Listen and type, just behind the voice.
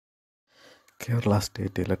Kerala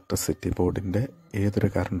state electricity ബോർഡിൻ്റെ ഏതൊരു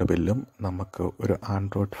current ബില്ലും നമുക്ക് ഒരു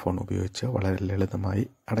ആൻഡ്രോയിഡ് ഫോൺ ഉപയോഗിച്ച് വളരെ ലളിതമായി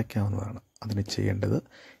അടയ്ക്കാവുന്നതാണ്. അതിന് ചെയ്യേണ്ടത്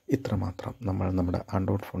ഇത്രമാത്രം: നമ്മൾ നമ്മുടെ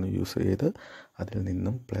ആൻഡ്രോയിഡ് ഫോൺ യൂസ് ചെയ്ത് അതിൽ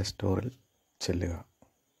നിന്നും പ്ലേ സ്റ്റോറിൽ ചെല്ലുക.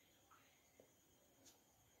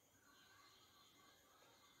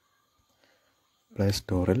 പ്ലേ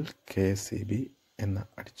സ്റ്റോറിൽ KSEB എന്ന്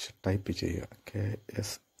ടൈപ്പ് ചെയ്യുക.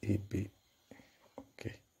 KSEB.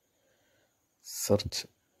 Okay, search.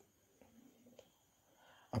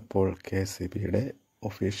 അപ്പോൾ KSEBയുടെ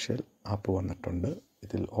ഒഫീഷ്യൽ ആപ്പ് വന്നിട്ടുണ്ട്.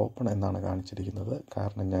 ഇതിൽ ഓപ്പൺ എന്നാണ് കാണിച്ചിരിക്കുന്നത്,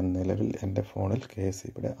 കാരണം ഞാൻ നിലവിൽ എൻ്റെ ഫോണിൽ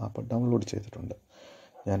KSEBയുടെ ആപ്പ് ഡൗൺലോഡ് ചെയ്തിട്ടുണ്ട്.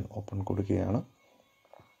 ഞാൻ ഓപ്പൺ കൊടുക്കുകയാണ്.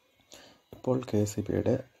 ഇപ്പോൾ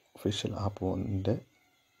KSEBയുടെ ഒഫീഷ്യൽ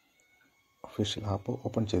ആപ്പ്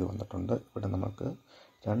ഓപ്പൺ ചെയ്ത് വന്നിട്ടുണ്ട്. ഇവിടെ നമുക്ക്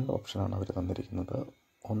 2 ഓപ്ഷനാണ് അവർ തന്നിരിക്കുന്നത്.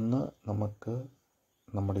 ഒന്ന്, നമുക്ക്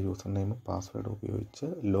നമ്മുടെ യൂസർ നെയിമും പാസ്വേഡും ഉപയോഗിച്ച്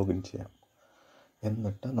ലോഗിൻ ചെയ്യാം,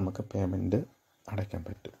 എന്നിട്ട് നമുക്ക് പേയ്മെൻറ്റ് അടയ്ക്കാൻ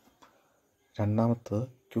പറ്റും. രണ്ടാമത്തത്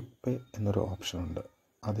ക്വിക്ക് പേ എന്നൊരു ഓപ്ഷനുണ്ട്.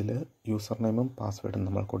 അതിൽ യൂസർ നെയിമും പാസ്വേഡും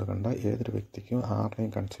നമ്മൾ കൊടുക്കേണ്ട. ഏതൊരു വ്യക്തിക്കും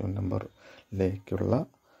ആരുടെയും കൺസ്യൂമർ നമ്പറിലേക്കുള്ള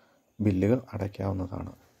ബില്ലുകൾ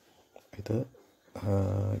അടയ്ക്കാവുന്നതാണ്. ഇത്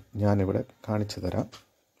ഞാനിവിടെ കാണിച്ചു തരാം.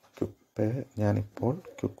 ക്വിക്ക് പേ, ഞാനിപ്പോൾ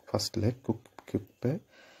ഫസ്റ്റിലെ ക്വിക്ക് പേ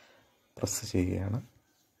പ്രസ് ചെയ്യുകയാണ്.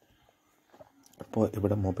 അപ്പോൾ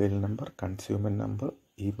ഇവിടെ mobile number, consumer number,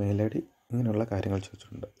 email ID ഇങ്ങനെയുള്ള കാര്യങ്ങൾ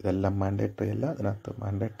ചോദിച്ചിട്ടുണ്ട്. ഇതെല്ലാം മാൻഡേറ്ററി അല്ല. അതിനകത്ത്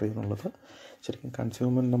മാൻഡേറ്ററി എന്നുള്ളത് ശരിക്കും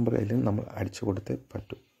കൺസ്യൂമർ നമ്പർ അതിൽ നമ്മൾ അടിച്ചു കൊടുത്തേ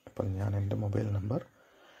പറ്റൂ. അപ്പം ഞാൻ എൻ്റെ മൊബൈൽ നമ്പർ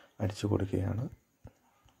അടിച്ചു കൊടുക്കുകയാണ്.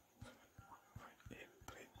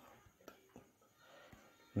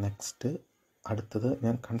 നെക്സ്റ്റ്, അടുത്തത്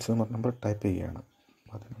ഞാൻ കൺസ്യൂമർ നമ്പർ ടൈപ്പ് ചെയ്യുകയാണ്.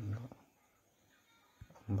 11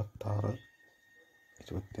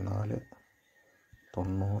 56 24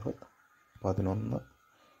 90 11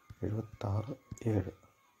 76 7.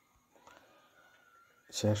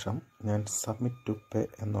 ശേഷം ഞാൻ സബ്മിറ്റ് ടു പേ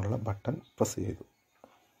എന്നുള്ള ബട്ടൺ പ്രസ് ചെയ്തു.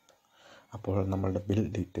 അപ്പോൾ നമ്മളുടെ ബിൽ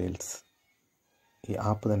ഡീറ്റെയിൽസ് ഈ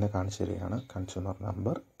ആപ്പ് തന്നെ കാണിച്ചു തരികയാണ്. കൺസ്യൂമർ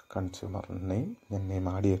നമ്പർ, കൺസ്യൂമർ നെയിം, ഞാൻ നെയിം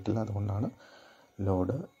ആഡ് ചെയ്തിട്ടില്ല, അതുകൊണ്ടാണ്.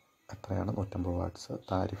 ലോഡ് എത്രയാണ്, 150 വാട്ട്സ്,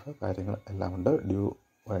 താരിഫ്, കാര്യങ്ങൾ എല്ലാം ഉണ്ട്. ഡ്യൂ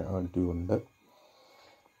ഉണ്ട്.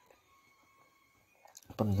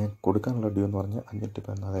 അപ്പം ഞാൻ കൊടുക്കാനുള്ള ഡ്യൂ എന്ന് പറഞ്ഞാൽ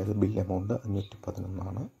 511, അതായത് ബിൽ എമൗണ്ട്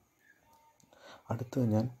 511. അടുത്തത്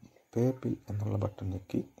ഞാൻ പേ ബിൽ എന്നുള്ള ബട്ടൺ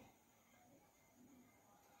ഞെക്കി.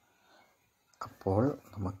 അപ്പോൾ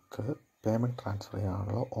നമുക്ക് പേയ്മെൻറ്റ് ട്രാൻസ്ഫർ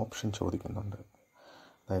ചെയ്യാനുള്ള ഓപ്ഷൻ ചോദിക്കുന്നുണ്ട്.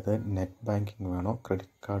 അതായത് നെറ്റ് ബാങ്കിങ് വേണോ,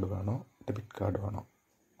 ക്രെഡിറ്റ് കാർഡ് വേണോ, ഡെബിറ്റ് കാർഡ് വേണോ.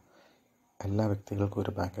 എല്ലാ വ്യക്തികൾക്കും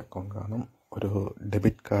ഒരു ബാങ്ക് അക്കൗണ്ട് കാണും, ഒരു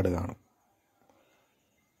ഡെബിറ്റ് കാർഡ് കാണും.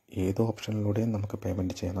 ഏത് ഓപ്ഷനിലൂടെയും നമുക്ക്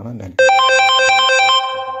പേയ്മെൻറ്റ് ചെയ്യുന്നതാണ്.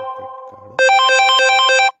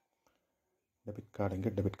 Debit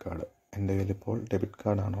കാർഡെങ്കിൽ debit card. എൻ്റെ കയ്യിൽ ഇപ്പോൾ ഡെബിറ്റ്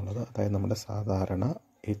കാർഡാണുള്ളത്, അതായത് നമ്മുടെ സാധാരണ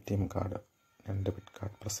ATM കാർഡ്. ഞാൻ ഡെബിറ്റ്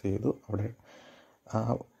കാർഡ് പ്രസ് ചെയ്തു. അവിടെ ആ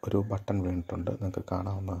ഒരു ബട്ടൺ വീണിട്ടുണ്ട്, നിങ്ങൾക്ക്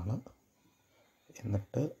കാണാവുന്നതാണ്.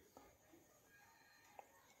 എന്നിട്ട്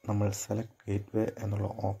നമ്മൾ സെലക്ട് ഗേറ്റ് വേ എന്നുള്ള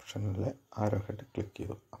ഓപ്ഷനിൽ ആരോ ഹെഡ് ക്ലിക്ക്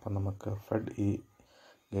ചെയ്തു. അപ്പം നമുക്ക് ഫെഡ്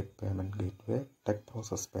ഗേറ്റ് പേയ്മെൻറ്റ് ഗേറ്റ് വേ, ടെക്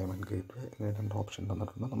പ്രോസസ് പേയ്മെൻറ്റ് ഗേറ്റ് വേ, ഇങ്ങനെ 2 ഓപ്ഷൻ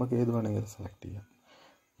തന്നിട്ടുണ്ട്. നമുക്ക് ഏത് വേണമെങ്കിലും സെലക്ട് ചെയ്യാം.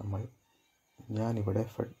 ഞാനിവിടെ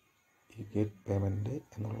ഫെഡ് ഗേറ്റ് പേയ്മെൻറ്റ്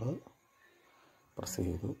എന്നുള്ളത് പ്രസ്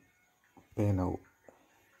ചെയ്തു. പേ നൗ.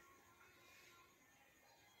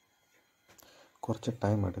 കുറച്ച്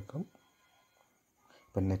ടൈം എടുക്കും.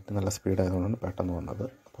 ഇപ്പം നെറ്റ് നല്ല സ്പീഡ് ആയതുകൊണ്ടാണ് പെട്ടെന്ന് വന്നത്.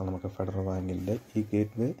 അപ്പോൾ നമുക്ക് ഫെഡറൽ ബാങ്കിൻ്റെ ഈ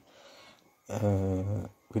ഗേറ്റ് വേ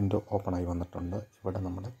വിൻഡോ ഓപ്പൺ ആയി വന്നിട്ടുണ്ട്. ഇവിടെ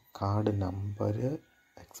നമ്മുടെ card number,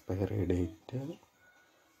 expiry date,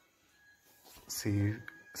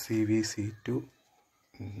 CVC2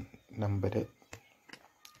 number,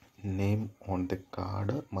 name on the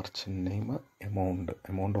card, merchant name,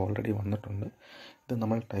 amount already വന്നിട്ടുണ്ട്. ഇത്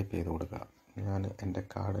നമ്മൾ ടൈപ്പ് ചെയ്ത് കൊടുക്കുക. ഞാൻ എൻ്റെ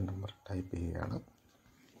കാർഡ് നമ്പർ ടൈപ്പ് ചെയ്യുകയാണ്.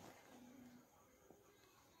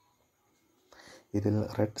 ഇതിൽ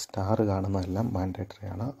റെഡ് സ്റ്റാർ കാണുന്നതെല്ലാം മാൻഡേറ്ററി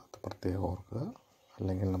ആണ്, അത് പ്രത്യേകം ഓർക്കുക.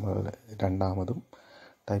 അല്ലെങ്കിൽ നമ്മൾ രണ്ടാമതും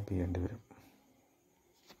ടൈപ്പ് ചെയ്യേണ്ടി വരും.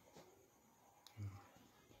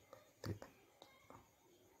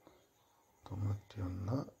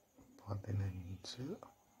 91 15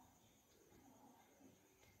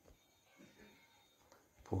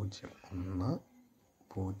 01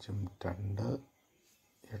 02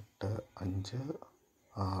 85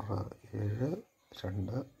 67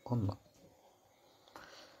 21.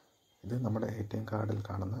 ഇത് നമ്മുടെ ATM കാർഡിൽ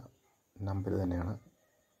കാണുന്ന നമ്പർ തന്നെയാണ്.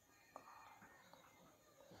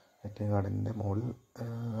 ATM കാർഡിൻ്റെ മുകളിൽ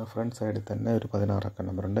ഫ്രണ്ട് സൈഡിൽ തന്നെ ഒരു 16 അക്ക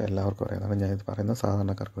നമ്പറുണ്ട്. എല്ലാവർക്കും അറിയാവുന്നതാണ്. ഞാനിത് പറയുന്നത്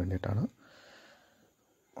സാധാരണക്കാർക്ക് വേണ്ടിയിട്ടാണ്.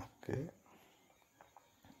 ഓക്കെ.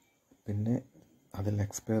 പിന്നെ അതിൽ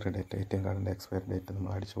എക്സ്പയറി ഡേറ്റ്, ATM കാർഡിൻ്റെ എക്സ്പയറി ഡേറ്റ്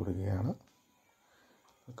നമ്മൾ അടിച്ചു കൊടുക്കുകയാണ്.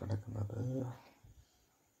 കിടക്കുന്നത്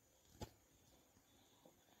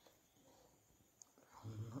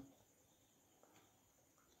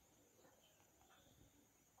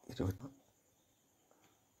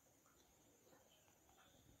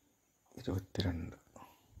 22.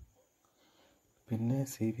 പിന്നെ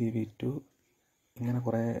CVV2 ഇങ്ങനെ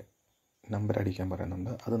കുറേ നമ്പർ അടിക്കാൻ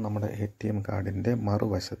പറയുന്നുണ്ട്. അത് നമ്മുടെ ATM കാർഡിൻ്റെ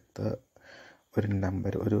മറുവശത്ത് ഒരു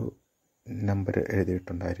നമ്പർ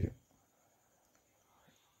എഴുതിയിട്ടുണ്ടായിരിക്കും,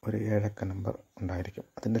 ഒരു 7 അക്ക നമ്പർ ഉണ്ടായിരിക്കും.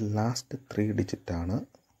 അതിൻ്റെ ലാസ്റ്റ് 3 ഡിജിറ്റാണ്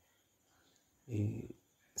ഈ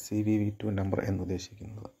CVV2 നമ്പർ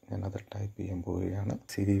എന്നുദ്ദേശിക്കുന്നത്. ഞാനത് ടൈപ്പ് ചെയ്യാൻ പോവുകയാണ്.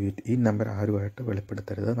 ഈ നമ്പർ ആരുമായിട്ട്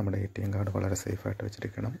വെളിപ്പെടുത്തരുത്. നമ്മുടെ ATM കാർഡ് വളരെ സേഫായിട്ട്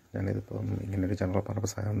വെച്ചിരിക്കണം. ഞാനിതിപ്പം ഇങ്ങനൊരു ജനറൽ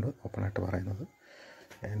പർപ്പസ് ആയതുകൊണ്ട് ഓപ്പണായിട്ട് പറയുന്നത്.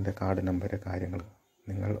 എൻ്റെ കാർഡ് നമ്പർ കാര്യങ്ങൾ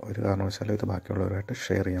നിങ്ങൾ ഒരു കാരണവശാലും ഇത് ബാക്കിയുള്ളവരുമായിട്ട്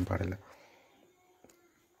ഷെയർ ചെയ്യാൻ പാടില്ല.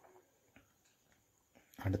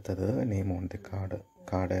 അടുത്തത് നെയിം ഓൺ ദി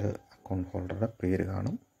കാർഡിൽ അക്കൗണ്ട് ഹോൾഡറുടെ പേര്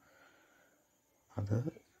കാണും, അത്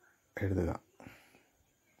എഴുതുക.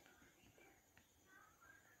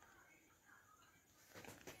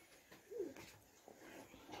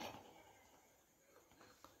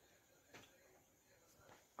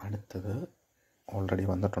 അടുത്തത് ഓൾറെഡി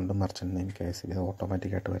വന്നിട്ടുണ്ട്, മർച്ചൻ്റ് നെയിം KSEB,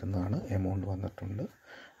 ഓട്ടോമാറ്റിക്കായിട്ട് വരുന്നതാണ്. എമൗണ്ട് വന്നിട്ടുണ്ട്.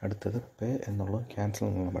 അടുത്തത് പേ എന്നുള്ള ക്യാൻസൽ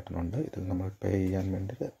എന്നുള്ള ബട്ടണുണ്ട്. ഇതിൽ നമ്മൾ പേ ചെയ്യാൻ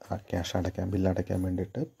വേണ്ടിയിട്ട് ക്യാഷ് ബില്ലടയ്ക്കാൻ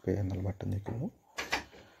വേണ്ടിയിട്ട് പേ എന്നുള്ള ബട്ടൺ ഞെക്കുന്നു.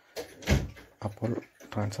 അപ്പോൾ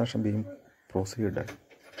ട്രാൻസാക്ഷൻ ബീങ്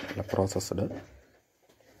പ്രോസസ്ഡ്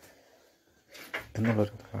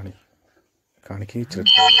എന്നുള്ളൊരു കാണിക്കുകയും.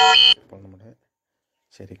 അപ്പോൾ നമ്മുടെ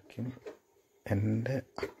ശരിക്കും എൻ്റെ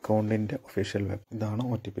അക്കൗണ്ടിൻ്റെ ഒഫീഷ്യൽ ഇതാണ്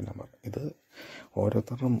OTP നമ്പർ. ഇത്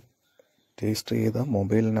ഓരോരുത്തരും രജിസ്റ്റർ ചെയ്ത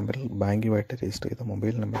മൊബൈൽ നമ്പറിൽ, ബാങ്കുമായിട്ട് രജിസ്റ്റർ ചെയ്ത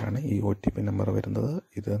മൊബൈൽ നമ്പറാണ് ഈ OTP നമ്പർ വരുന്നത്.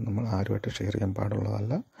 ഇത് നമ്മൾ ആരുമായിട്ട് ഷെയർ ചെയ്യാൻ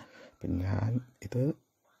പാടുള്ളതല്ല. പിന്നെ ഞാൻ ഇത്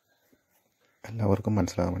എല്ലാവർക്കും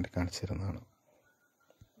മനസ്സിലാകാൻ വേണ്ടി കാണിച്ചു തരുന്നതാണ്.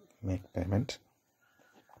 Make payment.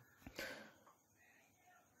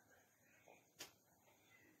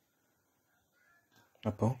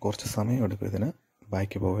 അപ്പോൾ കുറച്ച് സമയം എടുക്കും ഇതിന്.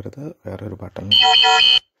 ബാക്ക് പോകരുത്, വേറെ ഒരു ബട്ടൺ.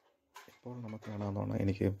 ഇപ്പോൾ നമുക്ക് കാണാവുന്നതാണ്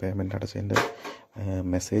എനിക്ക് പേയ്മെൻറ്റ് അടച്ചതിൻ്റെ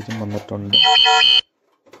മെസ്സേജും വന്നിട്ടുണ്ട്.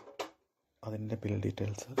 അതിൻ്റെ ബിൽ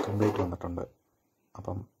ഡീറ്റെയിൽസ് കംപ്ലീറ്റ് വന്നിട്ടുണ്ട്.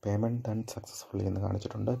 അപ്പം പേയ്മെൻറ്റ് ഡൺ സക്സസ്ഫുള്ളി എന്ന്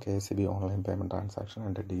കാണിച്ചിട്ടുണ്ട്. KSEB online payment transaction.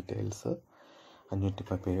 അതിൻ്റെ ഡീറ്റെയിൽസ്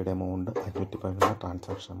 505 പേയുടെ എമൗണ്ട്, 505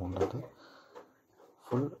 ട്രാൻസാക്ഷൻ എമൗണ്ട്, അത്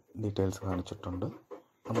ഫുൾ ഡീറ്റെയിൽസ് കാണിച്ചിട്ടുണ്ട്.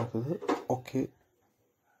 നമുക്കിത് ഓക്കെ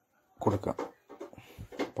കൊടുക്കാം.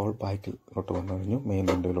 അപ്പോൾ ബാക്കിലോട്ട് വന്നു കഴിഞ്ഞു, മെയിൻ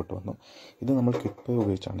വിൻഡോയിലോട്ട് വന്നു. ഇത് നമ്മൾ ക്വിക്ക് പേ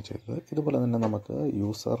ഉപയോഗിച്ചാണ് ചെയ്തത്. ഇതുപോലെ തന്നെ നമുക്ക്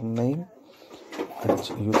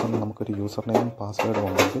നമുക്കൊരു യൂസർ നെയിം പാസ്വേഡ്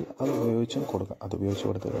ഉണ്ടെങ്കിൽ അത് ഉപയോഗിച്ചും കൊടുക്കാം. അത് ഉപയോഗിച്ച്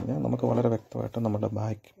കൊടുത്തു കഴിഞ്ഞാൽ നമുക്ക് വളരെ വ്യക്തമായിട്ട് നമ്മുടെ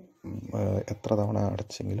എത്ര തവണ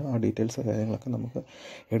അടച്ചെങ്കിലും ആ ഡീറ്റെയിൽസ് കാര്യങ്ങളൊക്കെ നമുക്ക്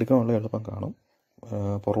എടുക്കാനുള്ള എളുപ്പം കാണും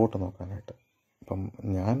പുറകോട്ട് നോക്കാനായിട്ട്. അപ്പം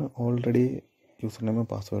ഞാൻ ഓൾറെഡി യൂസർ നെയിമും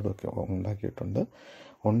പാസ്വേഡും ഒക്കെ ഉണ്ടാക്കിയിട്ടുണ്ട്.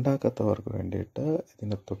 ഉണ്ടാക്കാത്തവർക്ക് വേണ്ടിയിട്ട്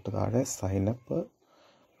ഇതിന് തൊട്ട് താഴെ സൈനപ്പ്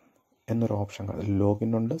എന്നൊരു ഓപ്ഷൻ,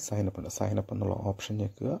 ലോഗിൻ ഉണ്ട്, സൈനപ്പ് ഉണ്ട്. സൈനപ്പ് എന്നുള്ള ഓപ്ഷൻ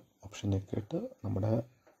ഞെക്കിയിട്ട് നമ്മുടെ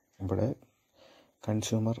ഇവിടെ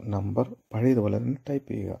കൺസ്യൂമർ നമ്പർ പഴയതുപോലെ തന്നെ ടൈപ്പ്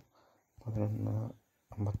ചെയ്യുക. 11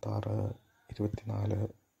 56 24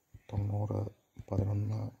 90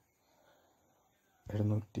 11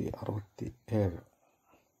 767.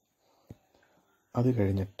 അത്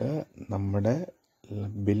കഴിഞ്ഞിട്ട് നമ്മുടെ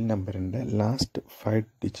ബിൽ നമ്പറിൻ്റെ ലാസ്റ്റ് 5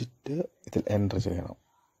 ഡിജിറ്റ് ഇതിൽ എൻ്റർ ചെയ്യണം.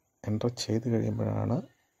 എൻ്റർ ചെയ്ത് കഴിയുമ്പോഴാണ്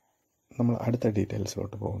നമ്മൾ അടുത്ത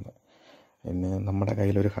ഡീറ്റെയിൽസിലോട്ട് പോകുന്നത്. പിന്നെ നമ്മുടെ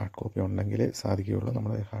കയ്യിലൊരു ഹാർഡ് കോപ്പി ഉണ്ടെങ്കിൽ സാധിക്കുകയുള്ളൂ.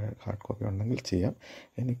 നമ്മുടെ ഹാർഡ് കോപ്പി ഉണ്ടെങ്കിൽ ചെയ്യാം.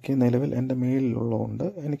 എനിക്ക് നിലവിൽ എൻ്റെ മെയിലുള്ളതുകൊണ്ട്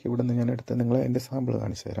എനിക്ക് ഇവിടെ നിന്ന് ഞാൻ എടുത്ത് നിങ്ങളെ എൻ്റെ സാമ്പിൾ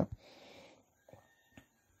കാണിച്ചു തരാം.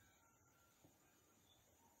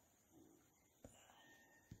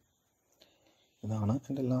 ഇതാണ്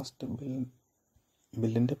എൻ്റെ ലാസ്റ്റ്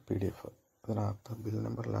ബില്ലിൻ്റെ PDF. അതിനകത്ത് ബിൽ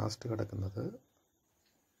നമ്പർ ലാസ്റ്റ് കിടക്കുന്നത്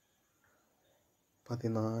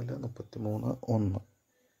 1433 1.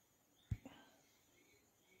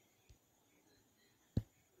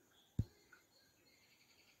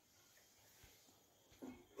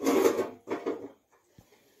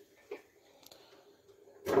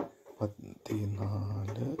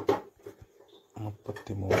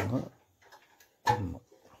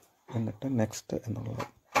 എന്നിട്ട് നെക്സ്റ്റ് എന്നുള്ള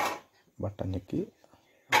ബട്ടൺ ഞെക്കി.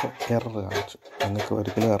 അപ്പോൾ എറർ കാണിച്ചു. നിങ്ങൾക്ക്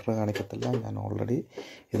ഒരിക്കലും എറർ കാണിക്കത്തില്ല. ഞാൻ ഓൾറെഡി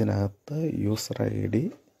ഇതിനകത്ത് യൂസർ ID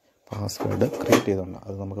പാസ്വേഡ് ക്രിയേറ്റ് ചെയ്തിട്ടുണ്ട്.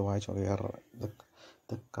 അത് നമുക്ക് വായിച്ചു നോക്കാം. Error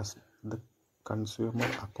the consumer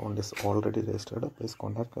account is already registered, please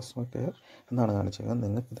contact customer care എന്നാണ് കാണിച്ചത്.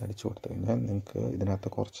 നിങ്ങൾക്ക് ഇത് അടിച്ചു കൊടുത്തു കഴിഞ്ഞാൽ നിങ്ങൾക്ക് ഇതിനകത്ത്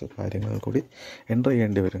കുറച്ച് കാര്യങ്ങൾ കൂടി എൻ്റർ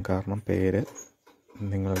ചെയ്യേണ്ടി വരും. കാരണം പേര്,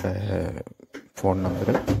 നിങ്ങളുടെ ഫോൺ നമ്പർ,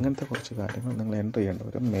 ഇങ്ങനത്തെ കുറച്ച് കാര്യങ്ങൾ നിങ്ങൾ എൻ്റർ ചെയ്യേണ്ടി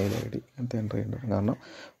വരും. മെയിൽ ID ഇങ്ങനത്തെ എൻ്റർ ചെയ്യേണ്ടി വരും. കാരണം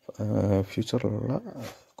ഫ്യൂച്ചറിലുള്ള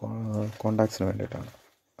കോണ്ടാക്ട്സിന് വേണ്ടിയിട്ടാണ്.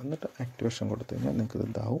 എന്നിട്ട് ആക്ടിവേഷൻ കൊടുത്തു കഴിഞ്ഞാൽ നിങ്ങൾക്ക്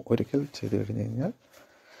ഇതാവും. ഒരിക്കൽ ചെയ്ത് കഴിഞ്ഞ് കഴിഞ്ഞാൽ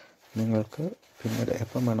നിങ്ങൾക്ക് പിന്നീട്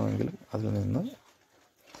എപ്പം വേണമെങ്കിലും അതിൽ നിന്ന്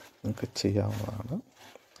നിങ്ങൾക്ക് ചെയ്യാവുന്നതാണ്.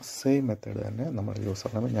 സെയിം മെത്തേഡ് തന്നെ നമ്മുടെ യൂസർ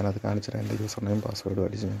നെയിം ഞാനത് കാണിച്ചുതരാം. എൻ്റെ യൂസർ നെയിം പാസ്വേഡും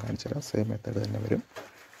അടിച്ച് ഞാൻ കാണിച്ചുതരാം. സെയിം മെത്തേഡ് തന്നെ വരും.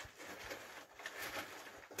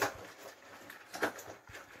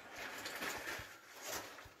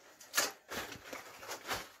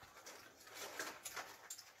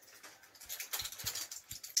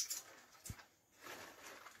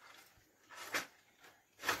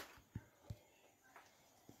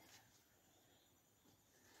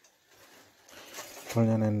 അപ്പോൾ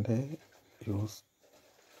ഞാൻ എൻ്റെ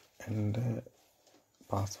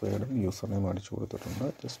പാസ്വേഡും യൂസർ നെയിം അടിച്ചു കൊടുത്തിട്ടുണ്ട്.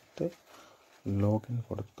 ജസ്റ്റ് ലോഗിൻ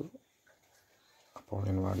കൊടുത്തു. അപ്പോൾ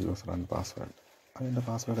ഇൻവാലിഡ് യൂസർ ആൻഡ് പാസ്വേഡ്. അതിൻ്റെ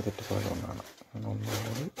പാസ്വേഡ് തെറ്റിപ്പോയതുകൊണ്ടാണ്. ഞാൻ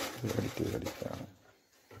ഒന്നുകൂടി ഇത് എഡിറ്റ് ചെയ്തടിക്കുകയാണ്.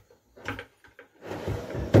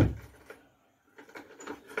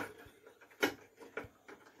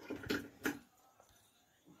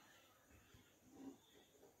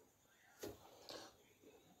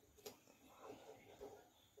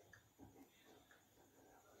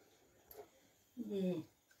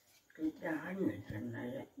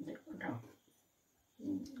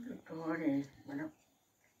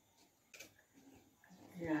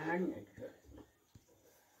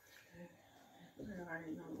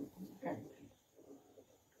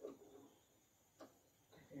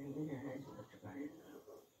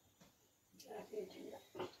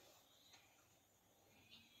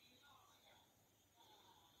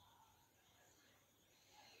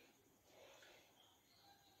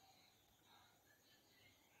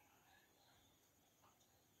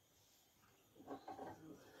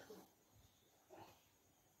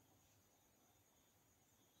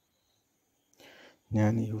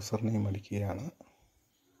 ഞാൻ യൂസർ നെയിം അടിക്കുകയാണ്.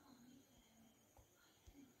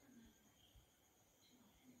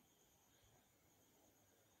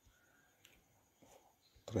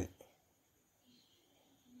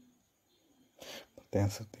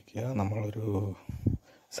 പ്രത്യേകം ശ്രദ്ധിക്കുക, നമ്മളൊരു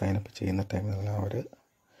സൈനപ്പ് ചെയ്യുന്ന ടൈമിലെല്ലാം അവർ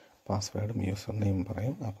പാസ്വേഡും യൂസർ നെയിം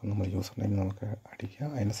പറയും. അപ്പം നമ്മൾ യൂസർ നെയിം നമുക്ക് അടിക്കുക.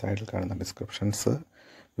 അതിൻ്റെ സൈഡിൽ കാണുന്ന ഡിസ്ക്രിപ്ഷൻസ്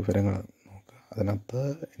വിവരങ്ങൾ നോക്കുക. അതിനകത്ത്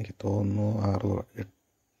എനിക്ക് തോന്നുന്നു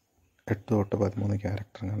 8 തൊട്ട് 13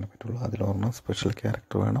 ക്യാരക്ടർ കാണാൻ പറ്റുള്ളൂ. അതിലൊരെണ്ണം സ്പെഷ്യൽ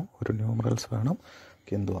ക്യാരക്ടർ വേണം, ഒരു ന്യൂമറൽസ് വേണം.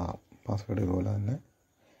 എന്തു ആ പാസ്വേഡ് ഇതുപോലെ തന്നെ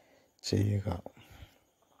ചെയ്യുക.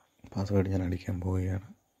 പാസ്വേഡ് ഞാൻ അടിക്കാൻ പോവുകയാണ്.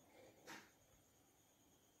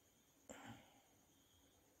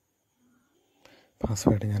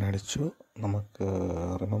 പാസ്വേഡ് ഞാൻ അടിച്ചു. നമുക്ക്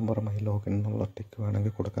റിമെമ്പർ മൈ ലോഗിൻ എന്നുള്ള ടിക്ക്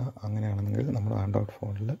വേണമെങ്കിൽ കൊടുക്കാം. അങ്ങനെയാണെങ്കിൽ നമ്മുടെ ആൻഡ്രോയിഡ്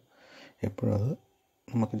ഫോണിൽ എപ്പോഴും അത്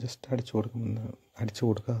നമുക്ക് ജസ്റ്റ് അടിച്ചു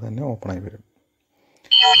കൊടുക്കുക തന്നെ ഓപ്പണായി വരും.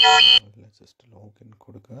 ജസ്റ്റ് ലോഗിൻ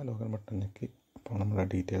കൊടുക്കുക. ലോഗിൻ ബട്ടൺ ഞെക്കി അപ്പോൾ നമ്മുടെ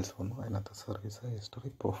ഡീറ്റെയിൽസ് വന്നു. അതിനകത്ത് സർവീസ് ഹിസ്റ്ററി,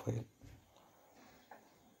 പ്രൊഫൈൽ,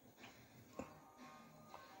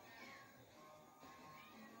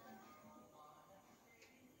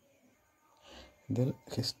 ഇതിൽ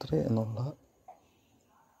ഹിസ്റ്ററി എന്നുള്ള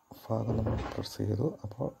ഭാഗം നമ്മൾ പ്രസ് ചെയ്തു.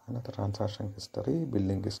 അപ്പോൾ അതിനകത്ത് transaction history,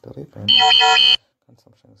 billing history, payment,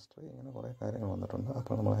 consumption history, ഇങ്ങനെ കുറേ കാര്യങ്ങൾ വന്നിട്ടുണ്ട്.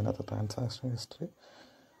 അപ്പോൾ നമ്മൾ അതിനകത്ത് ട്രാൻസാക്ഷൻ ഹിസ്റ്ററി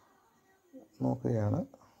നോക്കുകയാണ്.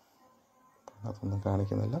 അതിനകത്തൊന്നും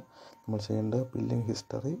കാണിക്കുന്നില്ല. നമ്മൾ ചെയ്യേണ്ടത് ബില്ലിംഗ്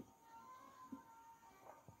ഹിസ്റ്ററി,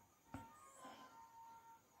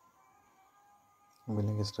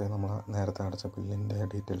 നമ്മൾ നേരത്തെ അടച്ച ബില്ലിൻ്റെ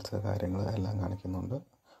ഡീറ്റെയിൽസ് കാര്യങ്ങൾ എല്ലാം കാണിക്കുന്നുണ്ട്.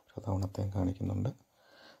 ഒരു തവണത്തെയും കാണിക്കുന്നുണ്ട്.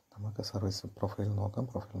 നമുക്ക് സർവീസ് പ്രൊഫൈൽ നോക്കാം.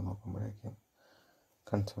 Profile നോക്കുമ്പോഴേക്കും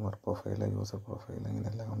consumer profile, user profile,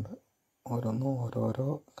 ഇങ്ങനെയെല്ലാം ഉണ്ട്. ഓരോന്നും ഓരോരോ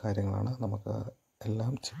കാര്യങ്ങളാണ്. നമുക്ക്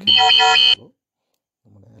എല്ലാം ചെക്ക് ചെയ്യാൻ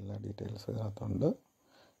നമ്മുടെ എല്ലാ ഡീറ്റെയിൽസ് ഇതിനകത്തുണ്ട്.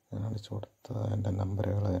 ഞാൻ അടിച്ചു കൊടുത്ത എൻ്റെ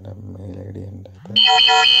നമ്പറുകൾ, എൻ്റെ മെയിൽ ഐ ഡി, എൻ്റെ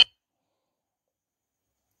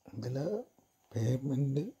ഇതിൽ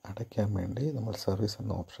പേയ്മെൻറ്റ് അടയ്ക്കാൻ വേണ്ടി നമ്മൾ സർവീസ്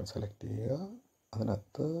എന്ന ഓപ്ഷൻ സെലക്ട് ചെയ്യുക.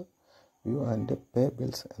 അതിനകത്ത് വ്യൂ ആൻഡ് പേ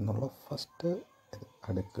ബിൽസ് എന്നുള്ള ഫസ്റ്റ്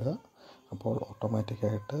അടുക്കുക. അപ്പോൾ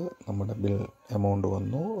ഓട്ടോമാറ്റിക്കായിട്ട് നമ്മുടെ ബിൽ എമൗണ്ട്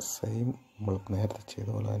വന്നു. സെയിം നമ്മൾ നേരത്തെ ചെയ്ത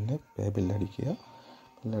പോലെ തന്നെ പേ ബില്ലടിക്കുക.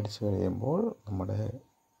 ബില്ലടിച്ച് കഴിയുമ്പോൾ നമ്മുടെ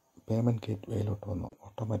പേയ്മെൻറ്റ് ഗേറ്റ് വേയിലോട്ട് വന്നു.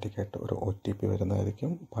 ഓട്ടോമാറ്റിക്കായിട്ട് ഒരു OTP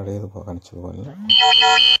വരുന്നതായിരിക്കും. പഴയതുപോലെ കാണിച്ചതുപോലെ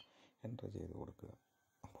എൻ്റർ ചെയ്ത് കൊടുക്കുക.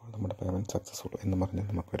 അപ്പോൾ നമ്മുടെ പേയ്മെൻറ്റ് സക്സസ്ഫുൾ എന്ന് പറഞ്ഞ്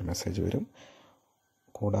നമുക്കൊരു മെസ്സേജ് വരും.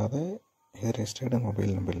 കൂടാതെ ഈ രജിസ്റ്റേർഡ്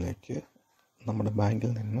മൊബൈൽ നമ്പറിലേക്ക് നമ്മുടെ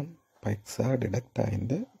ബാങ്കിൽ നിന്നും പൈസ ഡിഡക്റ്റ്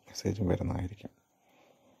ആയതിൻ്റെ മെസ്സേജും വരുന്നതായിരിക്കും.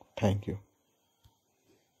 Thank you.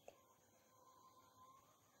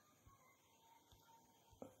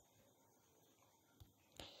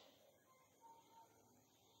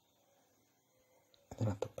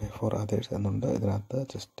 ഇതിനകത്ത് പേ ഫോർ അതേഴ്സ് എന്നുണ്ട്. ഇതിനകത്ത്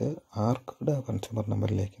ജസ്റ്റ് ആർക്കുടെ കൺസ്യൂമർ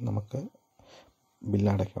നമ്പറിലേക്ക് നമുക്ക് ബില്ല്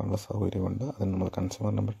അടയ്ക്കാനുള്ള സൗകര്യമുണ്ട്. അതിന് നമ്മൾ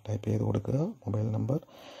കൺസ്യൂമർ നമ്പർ ടൈപ്പ് ചെയ്ത് കൊടുക്കുക. മൊബൈൽ നമ്പർ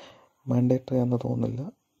മാൻഡേറ്ററി ആണെന്ന് തോന്നുന്നില്ല,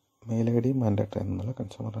 മെയിൽ ഐ ഡി മാൻഡേറ്ററി ആണെന്നുള്ള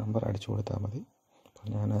കൺസ്യൂമർ നമ്പർ അടിച്ചു കൊടുത്താൽ മതി. അപ്പോൾ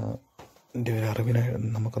ഞാൻ എൻ്റെ ഒരു അറിവിനായി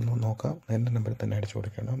നമുക്കൊന്ന് നോക്കാം. എൻ്റെ നമ്പറിൽ തന്നെ അടിച്ചു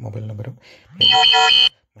കൊടുക്കേണ്ട മൊബൈൽ നമ്പറും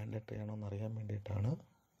മാൻഡേറ്ററി ആണോ എന്ന് അറിയാൻ വേണ്ടിയിട്ടാണ്.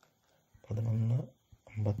 11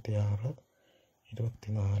 56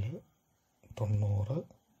 24 90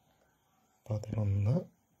 11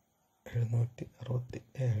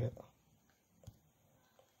 767.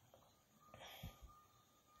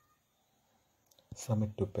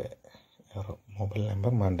 Submit to pay. Mobile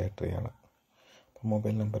number mandatory ആണ്. അപ്പോൾ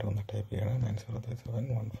മൊബൈൽ നമ്പർ ഒന്ന് ടൈപ്പ് ചെയ്യണം.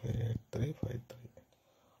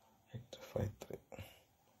 9037158353.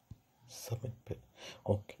 സബ്മിറ്റ് പേ.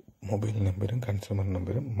 ഓക്കെ, മൊബൈൽ നമ്പറും കൺസ്യൂമർ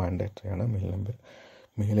നമ്പറും മാൻഡേറ്ററി ആണ്.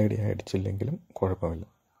 മെയിൽ ഐ ഡി അടിച്ചില്ലെങ്കിലും കുഴപ്പമില്ല.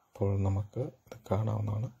 അപ്പോൾ നമുക്ക് ഇത്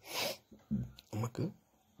കാണാവുന്നതാണ്. നമുക്ക്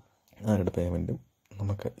ആരുടെ പേയ്മെൻറ്റും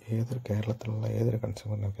നമുക്ക് കേരളത്തിലെ ഏതൊരു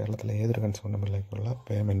കൺസ്യൂമർ നമ്പറിലേക്കുള്ള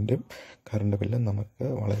പേയ്മെൻറ്റും കറണ്ട് ബില്ലും നമുക്ക്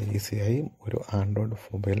വളരെ ഈസിയായി ഒരു ആൻഡ്രോയിഡ്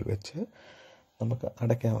മൊബൈൽ വെച്ച് നമുക്ക്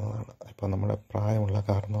അടയ്ക്കാവുന്നതാണ്. ഇപ്പോൾ നമ്മുടെ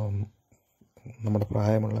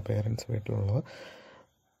പ്രായമുള്ള പേരൻസ് വീട്ടിലുള്ളവർ,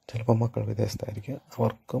 ചിലപ്പോൾ മക്കൾ വിദേശത്തായിരിക്കും,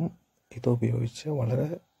 അവർക്കും ഇതുപയോഗിച്ച് വളരെ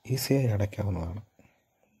ഈസിയായി അടയ്ക്കാവുന്നതാണ്.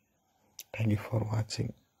 Thank you for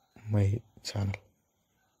watching my channel.